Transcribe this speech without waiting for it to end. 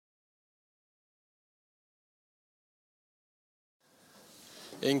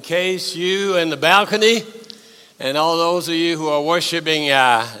in case you in the balcony and all those of you who are worshiping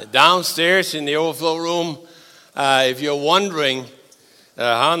downstairs in the overflow room, if you're wondering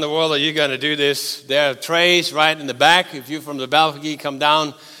how in the world are you going to do this, there are trays right in the back. If you're from the balcony, come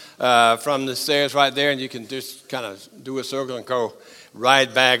down from the stairs right there, and you can just kind of do a circle and go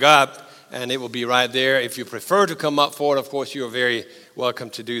right back up, and it will be right there. If you prefer to come up forward, of course, you are very welcome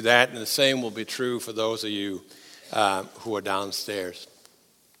to do that, and the same will be true for those of you who are downstairs.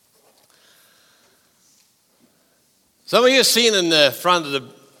 Some of you have seen in the front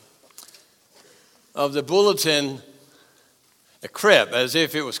of the bulletin a crib, as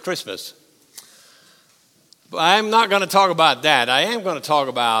if it was Christmas. But I'm not going to talk about that. I am going to talk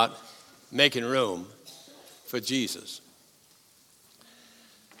about making room for Jesus.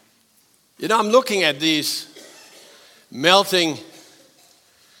 You know, I'm looking at these melting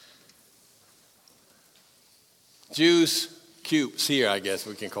juice cubes here, I guess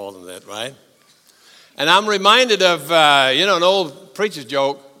we can call them that, right? And I'm reminded of, an old preacher's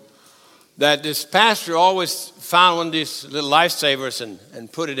joke that this pastor always found one of these little lifesavers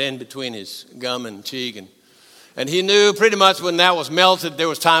and put it in between his gum and cheek. And he knew pretty much when that was melted, there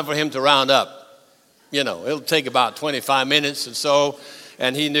was time for him to round up. You know, it'll take about 25 minutes or so.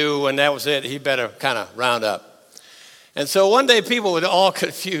 And he knew when that was it, he better kind of round up. And so one day people were all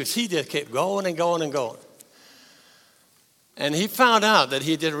confused. He just kept going and going and going. And he found out that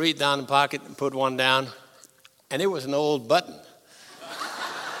he did reach down in the pocket and put one down, and it was an old button.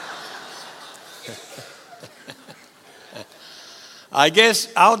 I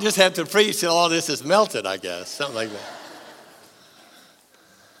guess I'll just have to preach till all this is melted, I guess, something like that.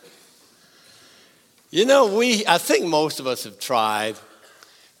 You know, I think most of us have tried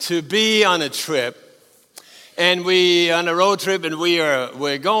to be on a trip, and on a road trip, and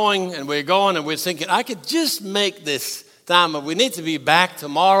we're going, and we're thinking, I could just make this time, but we need to be back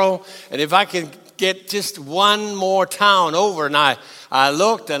tomorrow, and if I can get just one more town over, and I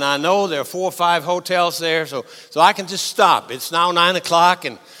looked, and I know there are 4 or 5 hotels there, so I can just stop. It's now 9 o'clock,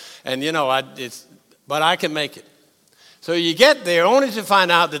 and but I can make it. So you get there only to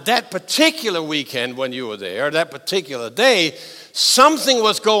find out that particular weekend when you were there, that particular day, something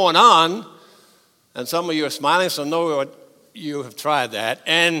was going on, and some of you are smiling, so know you have tried that,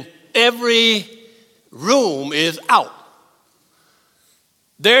 and every room is out.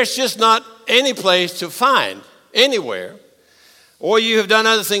 There's just not any place to find anywhere. Or you have done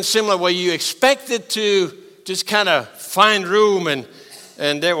other things similar where you expected to just kind of find room and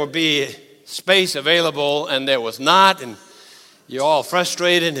there would be space available and there was not, and you're all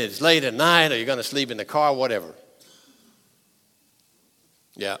frustrated and it's late at night or you're going to sleep in the car, whatever.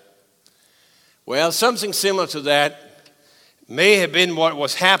 Yeah. Well, something similar to that may have been what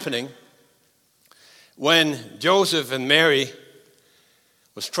was happening when Joseph and Mary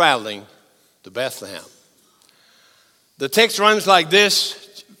was traveling to Bethlehem. The text runs like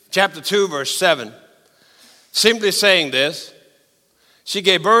this, chapter 2, verse 7, simply saying this: she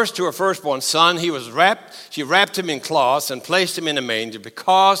gave birth to her firstborn son. She wrapped him in cloths and placed him in a manger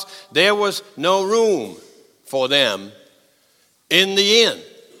because there was no room for them in the inn.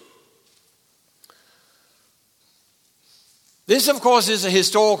 This, of course, is a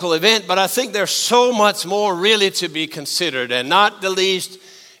historical event, but I think there's so much more really to be considered, and not the least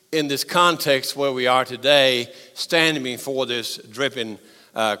in this context where we are today, standing before this dripping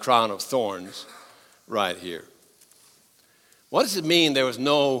crown of thorns right here. What does it mean there was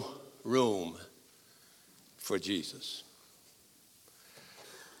no room for Jesus?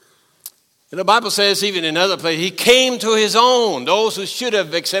 And the Bible says, even in other places, he came to his own, those who should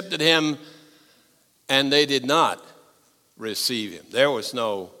have accepted him, and they did not receive him. There was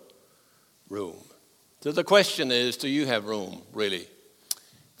no room. So the question is, do you have room, really,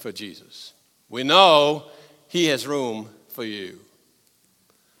 for Jesus? We know he has room for you.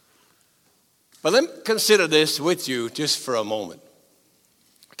 But let me consider this with you just for a moment.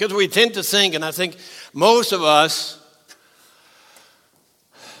 Because we tend to think, and I think most of us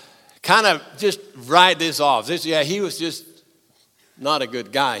kind of just write this off. He was just not a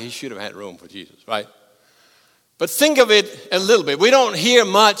good guy. He should have had room for Jesus, right? But think of it a little bit. We don't hear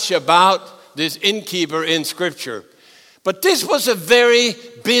much about this innkeeper in Scripture. But this was a very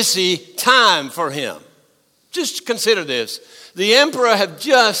busy time for him. Just consider this. The emperor had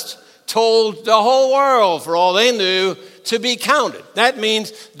just told the whole world, for all they knew, to be counted. That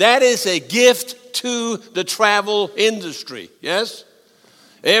means that is a gift to the travel industry, yes?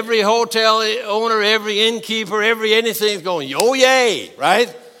 Every hotel owner, every innkeeper, anything is going, oh yay,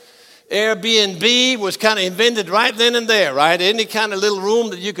 right? Airbnb was kind of invented right then and there, right? Any kind of little room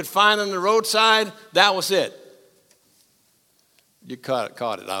that you could find on the roadside, that was it. You caught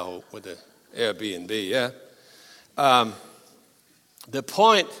it, I hope, with the Airbnb, yeah? The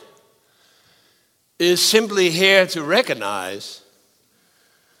point is simply here to recognize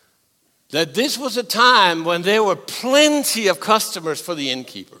that this was a time when there were plenty of customers for the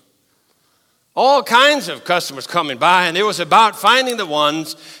innkeeper. All kinds of customers coming by, and it was about finding the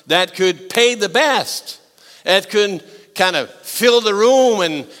ones that could pay the best, that could kind of fill the room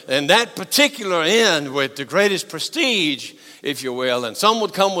and that particular inn with the greatest prestige, if you will. And some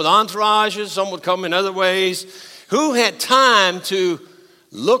would come with entourages, some would come in other ways. Who had time to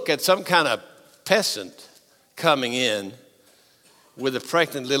look at some kind of peasant coming in with a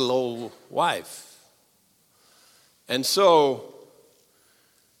pregnant little old wife? And so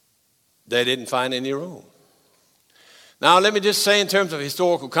they didn't find any room. Now, let me just say in terms of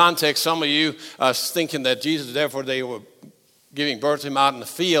historical context, some of you are thinking that Jesus, therefore, they were giving birth to him out in the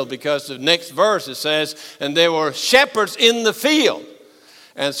field, because the next verse it says, and there were shepherds in the field.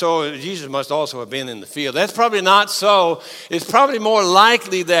 And so Jesus must also have been in the field. That's probably not so. It's probably more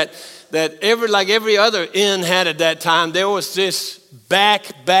likely that every other inn had at that time, there was this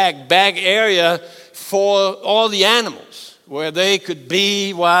back area for all the animals where they could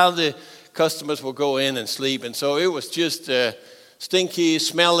be while the customers will go in and sleep. And so it was just a stinky,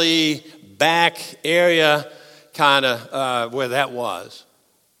 smelly back area kind of where that was.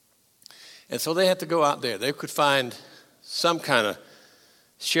 And so they had to go out there. They could find some kind of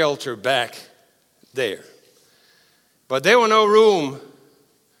shelter back there. But there were no room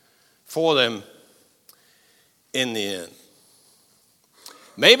for them in the inn.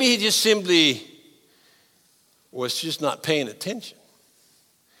 Maybe he just simply was just not paying attention.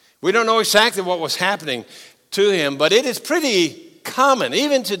 We don't know exactly what was happening to him, but it is pretty common,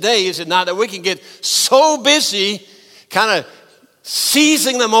 even today, is it not, that we can get so busy kind of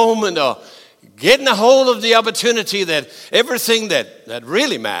seizing the moment or getting a hold of the opportunity that everything that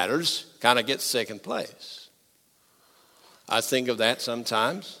really matters kind of gets second place. I think of that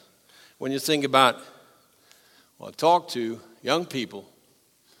sometimes when you think about, well, talk to young people,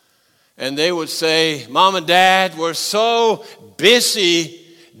 and they would say, Mom and Dad were so busy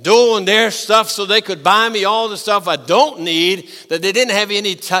doing their stuff so they could buy me all the stuff I don't need, that they didn't have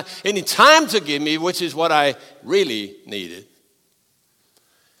any time to give me, which is what I really needed.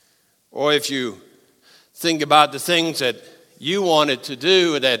 Or if you think about the things that you wanted to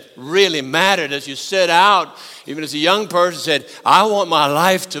do that really mattered as you set out, even as a young person said, I want my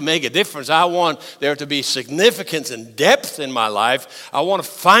life to make a difference. I want there to be significance and depth in my life. I want to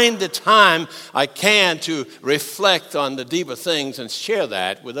find the time I can to reflect on the deeper things and share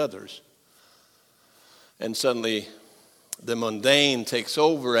that with others. And suddenly the mundane takes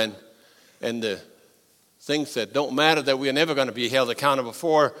over, and the things that don't matter, that we are never going to be held accountable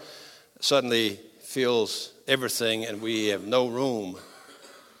for, suddenly fills everything, and we have no room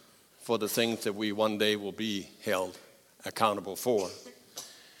for the things that we one day will be held accountable for.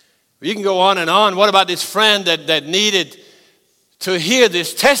 You can go on and on. What about this friend that needed to hear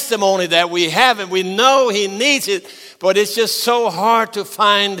this testimony that we have, and we know he needs it, but it's just so hard to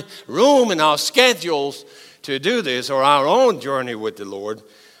find room in our schedules to do this, or our own journey with the Lord.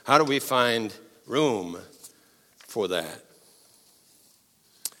 How do we find room for that?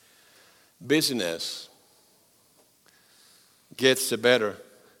 Busyness gets the better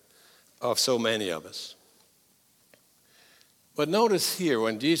of so many of us. But notice here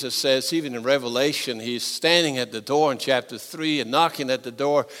when Jesus says, even in Revelation, he's standing at the door in chapter 3 and knocking at the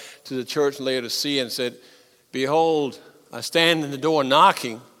door to the church in Laodicea and said, Behold, I stand in the door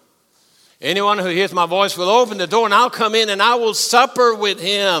knocking. Anyone who hears my voice will open the door, and I'll come in and I will supper with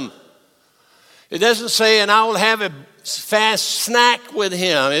him. It doesn't say, and I will have a fast snack with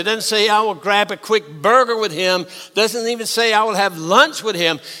him. It doesn't say I will grab a quick burger with him. It doesn't even say I will have lunch with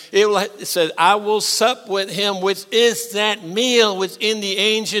him. It says I will sup with him, which is that meal which in the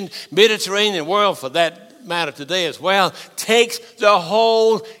ancient Mediterranean world, for that matter today as well, takes the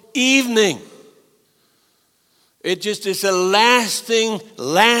whole evening. It just is a lasting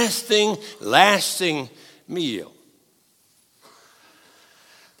meal.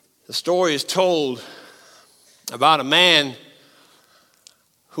 The story is told about a man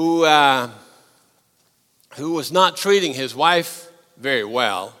who was not treating his wife very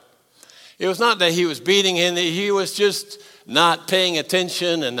well. It was not that he was beating him, he was just not paying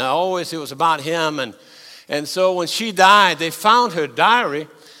attention, and always it was about him. And so when she died, they found her diary,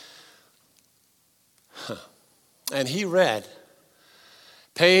 and he read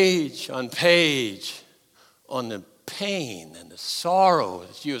page on page on the pain and the sorrow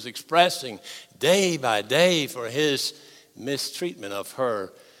that she was expressing day by day for his mistreatment of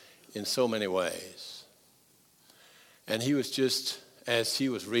her in so many ways. And he was just, as he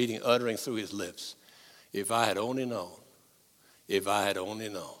was reading, uttering through his lips, if I had only known, if I had only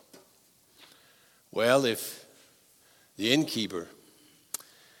known. Well, if the innkeeper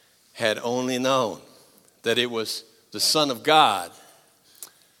had only known that it was the Son of God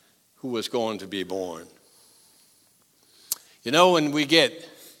who was going to be born. You know, when we get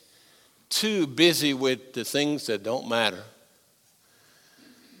too busy with the things that don't matter,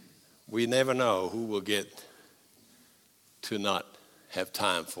 we never know who we'll get to not have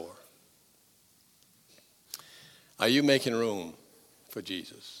time for. Are you making room for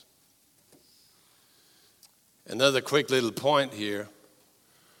Jesus? Another quick little point here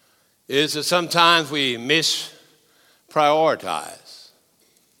is that sometimes we misprioritize.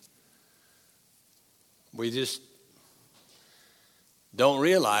 We just don't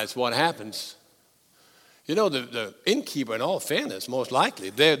realize what happens. You know, the innkeeper, in all fairness, most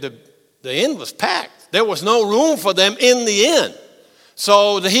likely, the inn was packed. There was no room for them in the inn.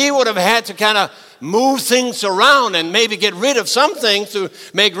 So he would have had to kind of move things around and maybe get rid of some things to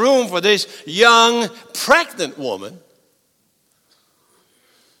make room for this young, pregnant woman.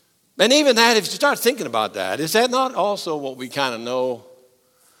 And even that, if you start thinking about that, is that not also what we kind of know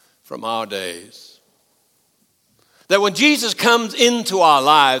from our days? That when Jesus comes into our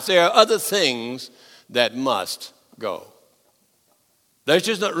lives, there are other things that must go. There's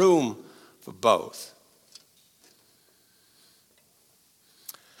just not room for both.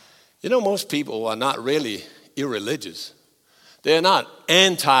 You know, most people are not really irreligious. They're not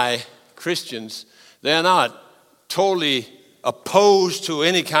anti-Christians. They're not totally opposed to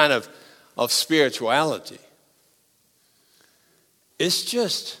any kind of spirituality. It's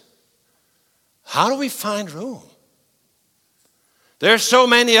just, how do we find room? There are so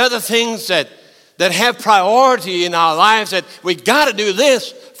many other things that have priority in our lives that we got to do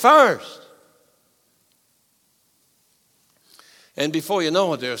this first. And before you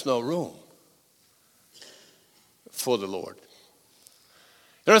know it, there's no room for the Lord.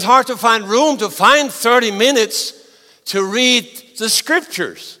 It's hard to find room to find 30 minutes to read the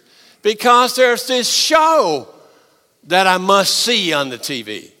scriptures because there's this show that I must see on the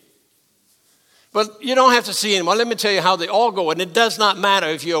TV. But you don't have to see anymore. Let me tell you how they all go. And it does not matter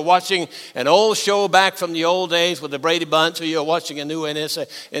if you're watching an old show back from the old days with the Brady Bunch or you're watching a new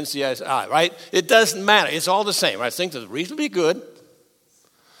NCIS, right? It doesn't matter. It's all the same, right? Things are reasonably good.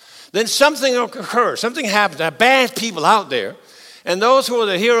 Then something occurs. Something happens. There are bad people out there. And those who are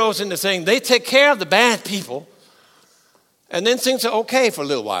the heroes in the thing, they take care of the bad people. And then things are okay for a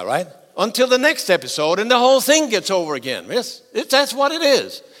little while, right? Until the next episode and the whole thing gets over again. Yes, that's what it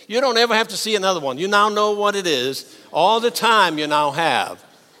is. You don't ever have to see another one. You now know what it is. All the time you now have.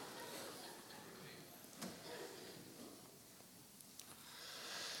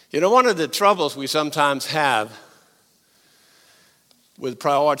 You know, one of the troubles we sometimes have with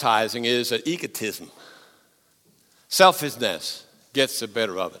prioritizing is that egotism, selfishness gets the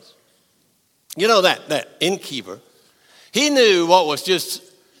better of us. You know that innkeeper, he knew what was just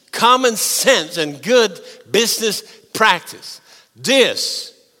common sense and good business practice.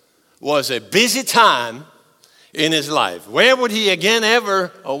 This was a busy time in his life. When would he again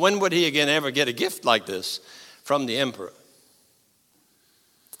ever get a gift like this from the emperor?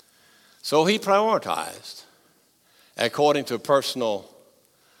 So he prioritized according to personal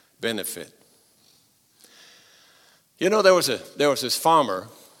benefit. You know, there was this farmer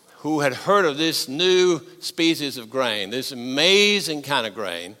who had heard of this new species of grain, this amazing kind of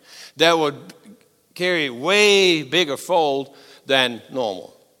grain that would carry way bigger fold than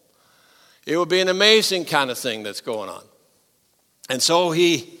normal. It would be an amazing kind of thing that's going on. And so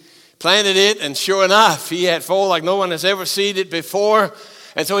he planted it, and sure enough, he had fold like no one has ever seen it before.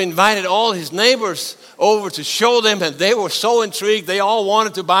 And so he invited all his neighbors over to show them, and they were so intrigued. They all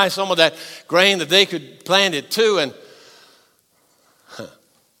wanted to buy some of that grain that they could plant it too. And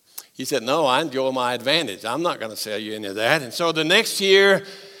he said, no, I enjoy my advantage. I'm not going to sell you any of that. And so the next year,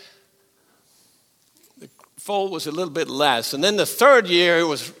 the fold was a little bit less. And then the third year, it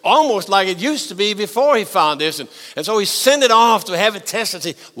was almost like it used to be before he found this. And so he sent it off to have it tested to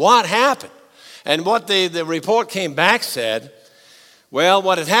see what happened. And what the report came back said, well,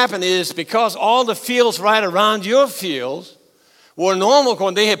 what had happened is because all the fields right around your fields were normal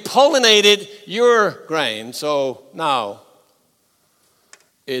corn, they had pollinated your grain. So now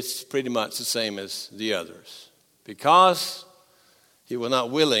it's pretty much the same as the others. Because he was not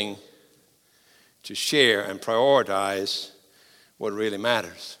willing to share and prioritize what really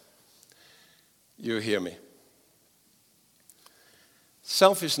matters. You hear me?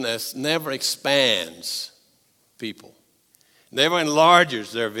 Selfishness never expands people, never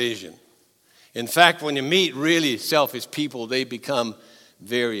enlarges their vision. In fact, when you meet really selfish people, they become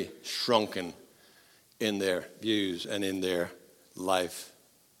very shrunken in their views and in their life.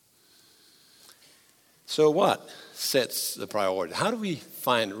 So what sets the priority? How do we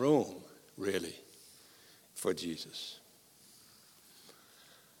find room, really, for Jesus?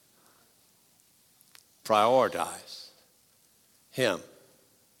 Prioritize Him.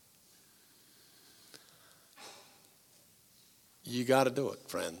 You got to do it,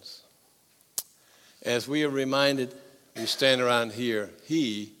 friends. As we are reminded, we stand around here,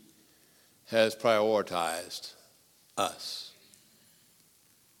 He has prioritized us.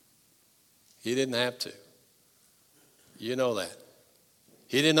 He didn't have to. You know that.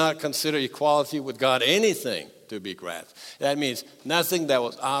 He did not consider equality with God anything to be grasped. That means nothing that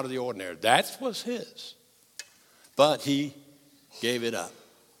was out of the ordinary. That was His. But He gave it up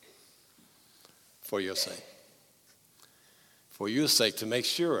for your sake. For your sake, to make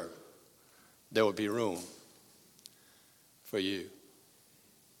sure there would be room for you.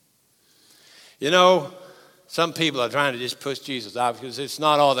 You know, some people are trying to just push Jesus out because it's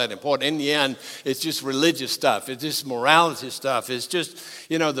not all that important. In the end, it's just religious stuff. It's just morality stuff. It's just,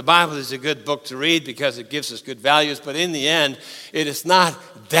 you know, the Bible is a good book to read because it gives us good values. But in the end, it is not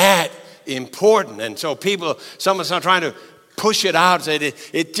that important. And so someone's not trying to push it out and say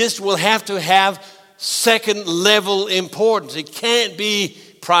it just will have to have second level importance. It can't be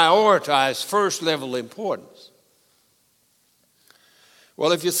prioritized first level importance.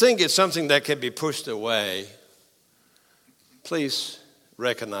 Well, if you think it's something that can be pushed away, please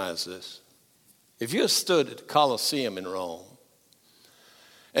recognize this. If you stood at the Colosseum in Rome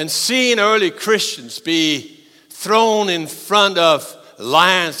and seen early Christians be thrown in front of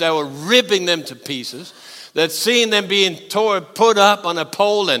lions that were ripping them to pieces, that seen them being put up on a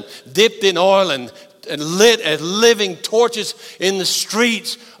pole and dipped in oil and lit as living torches in the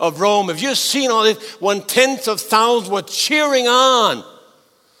streets of Rome, if you've seen all this when tens of thousands were cheering on,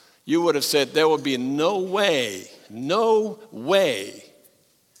 you would have said there would be no way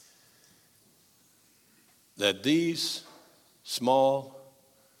that these small,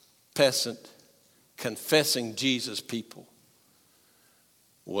 peasant, confessing Jesus people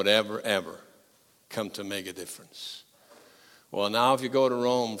would ever come to make a difference. Well, now if you go to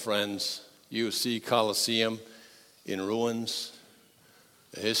Rome, friends, you see Colosseum in ruins,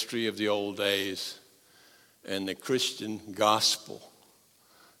 the history of the old days, and the Christian gospel.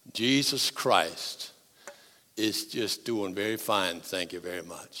 Jesus Christ is just doing very fine. Thank you very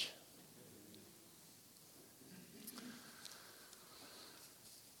much.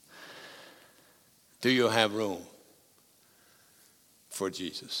 Do you have room for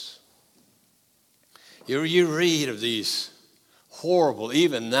Jesus? You read of these horrible,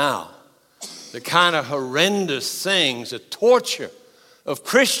 even now, the kind of horrendous things, the torture of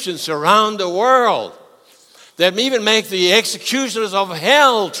Christians around the world that even make the executioners of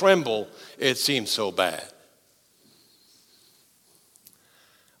hell tremble. It seems so bad.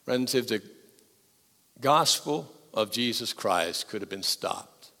 Friends, if the gospel of Jesus Christ could have been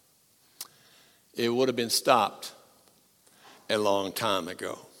stopped, it would have been stopped a long time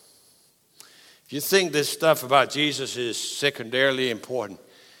ago. If you think this stuff about Jesus is secondarily important,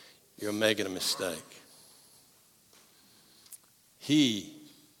 you're making a mistake. He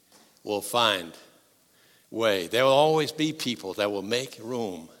will find way. There will always be people that will make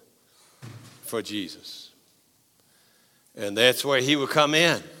room for Jesus. And that's where He will come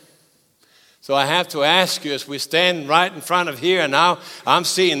in. So I have to ask you, as we stand right in front of here, and now I'm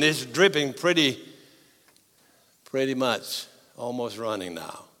seeing this dripping pretty much, almost running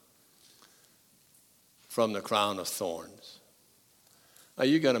now, from the crown of thorns. Are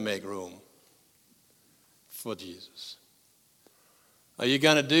you going to make room for Jesus? Are you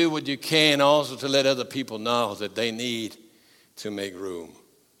going to do what you can also to let other people know that they need to make room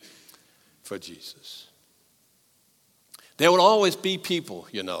for Jesus? There will always be people,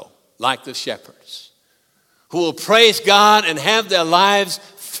 you know, like the shepherds, who will praise God and have their lives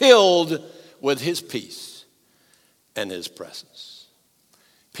filled with His peace and His presence.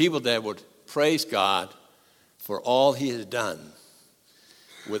 People that would praise God for all He has done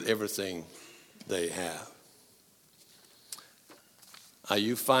with everything they have. Are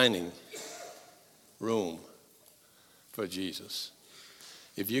you finding room for Jesus?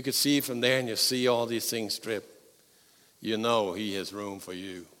 If you could see from there and you see all these things stripped, you know He has room for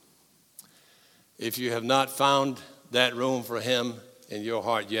you. If you have not found that room for Him in your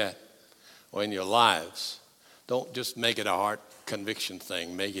heart yet, or in your lives, don't just make it a heart conviction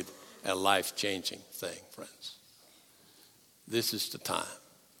thing. Make it a life-changing thing, friends. This is the time,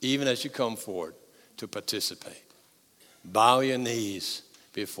 even as you come forward, to participate. Bow your knees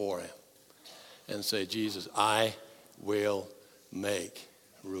before Him and say, Jesus, I will make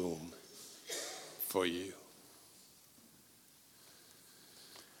room for you.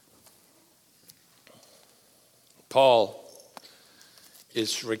 Paul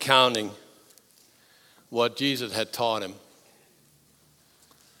is recounting what Jesus had taught him.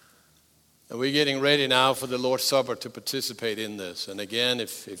 And we're getting ready now for the Lord's Supper to participate in this. And again,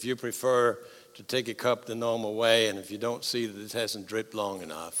 if you prefer to take a cup the normal way, and if you don't see that it hasn't dripped long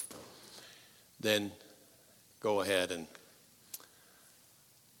enough, then go ahead and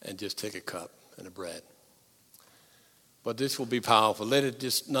just take a cup and a bread. But this will be powerful. Let it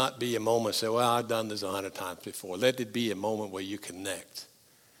just not be a moment, say, well, I've done this 100 times before. Let it be a moment where you connect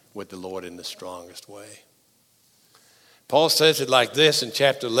with the Lord in the strongest way. Paul says it like this in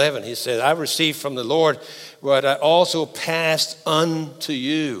chapter 11. He said, I received from the Lord what I also passed unto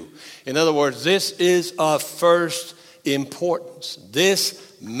you. In other words, this is of first importance.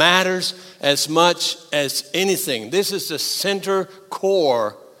 This matters as much as anything. This is the center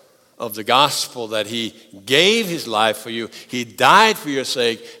core of the gospel, that he gave his life for you. He died for your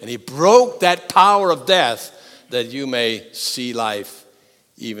sake, and he broke that power of death that you may see life,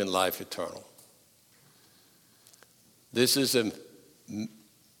 even life eternal. This is a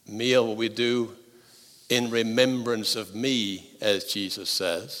meal we do in remembrance of me, as Jesus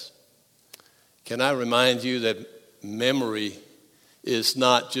says. Can I remind you that memory is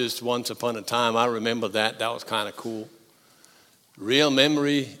not just once upon a time, I remember that was kind of cool. Real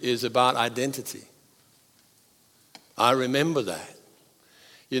memory is about identity. I remember that.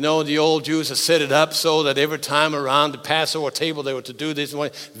 You know, the old Jews have set it up so that every time around the Passover table they were to do this.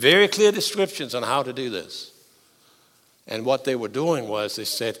 Very clear descriptions on how to do this. And what they were doing was they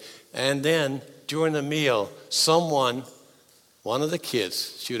said, and then during the meal, one of the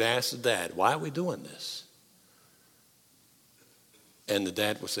kids should ask the dad, why are we doing this? And the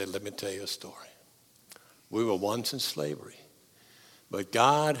dad would say, let me tell you a story. We were once in slavery. But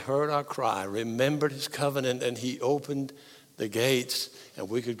God heard our cry, remembered his covenant, and he opened the gates, and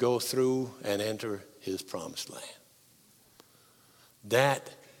we could go through and enter his promised land. That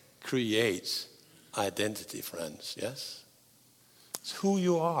creates identity, friends, yes? It's who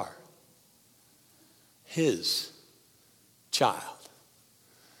you are. His child.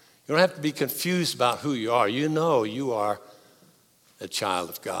 You don't have to be confused about who you are. You know you are a child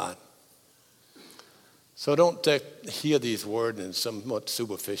of God. So don't hear these words in a somewhat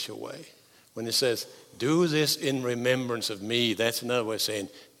superficial way. When it says, do this in remembrance of me, that's another way of saying,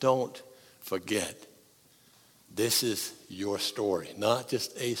 don't forget. This is your story. Not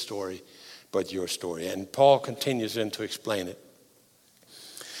just a story, but your story. And Paul continues then to explain it.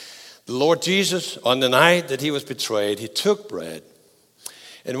 The Lord Jesus, on the night that he was betrayed, he took bread.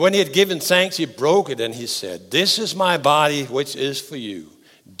 And when he had given thanks, he broke it and he said, this is my body which is for you.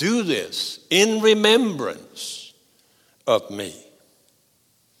 Do this in remembrance of me.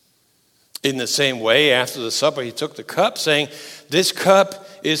 In the same way, after the supper, he took the cup, saying, this cup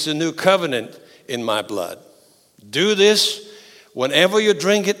is the new covenant in my blood. Do this whenever you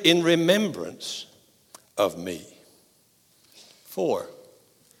drink it in remembrance of me. 4,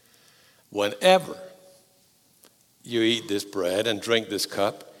 whenever you eat this bread and drink this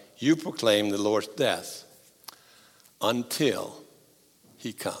cup, you proclaim the Lord's death until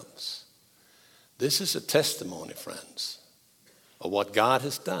he comes. This is a testimony, friends, of what God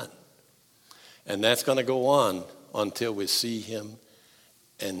has done. And that's going to go on until we see him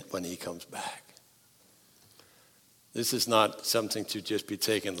and when he comes back. This is not something to just be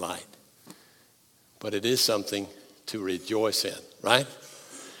taken light, but it is something to rejoice in, right?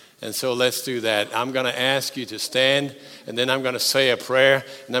 And so let's do that. I'm going to ask you to stand, and then I'm going to say a prayer,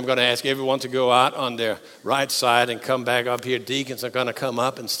 and I'm going to ask everyone to go out on their right side and come back up here. Deacons are going to come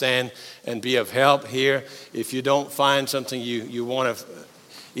up and stand and be of help here. If you don't find something you want to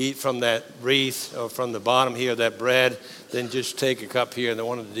eat from that wreath or from the bottom here of that bread, then just take a cup here, and then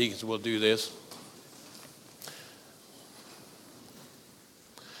one of the deacons will do this.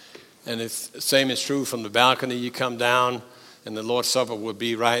 And the same is true from the balcony. You come down, and the Lord's Supper will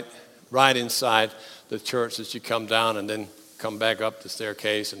be right inside the church as you come down, and then come back up the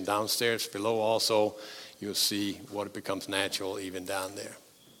staircase, and downstairs below also you'll see what it becomes natural even down there.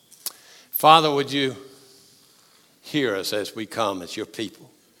 Father, would you hear us as we come as your people?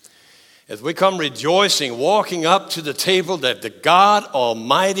 As we come rejoicing, walking up to the table that the God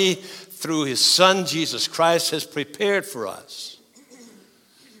Almighty, through his Son Jesus Christ, has prepared for us.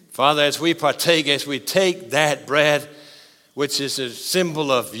 Father, as we partake, as we take that bread, which is a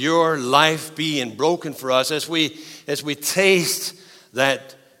symbol of your life being broken for us, as we taste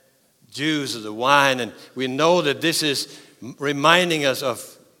that juice of the wine, and we know that this is reminding us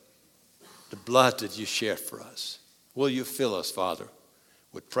of the blood that you shed for us. Will you fill us, Father,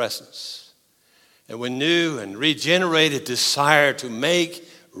 with presence and with new and regenerated desire to make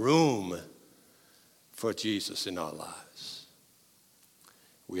room for Jesus in our lives.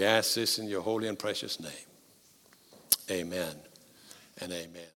 We ask this in your holy and precious name. Amen and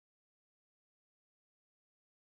amen.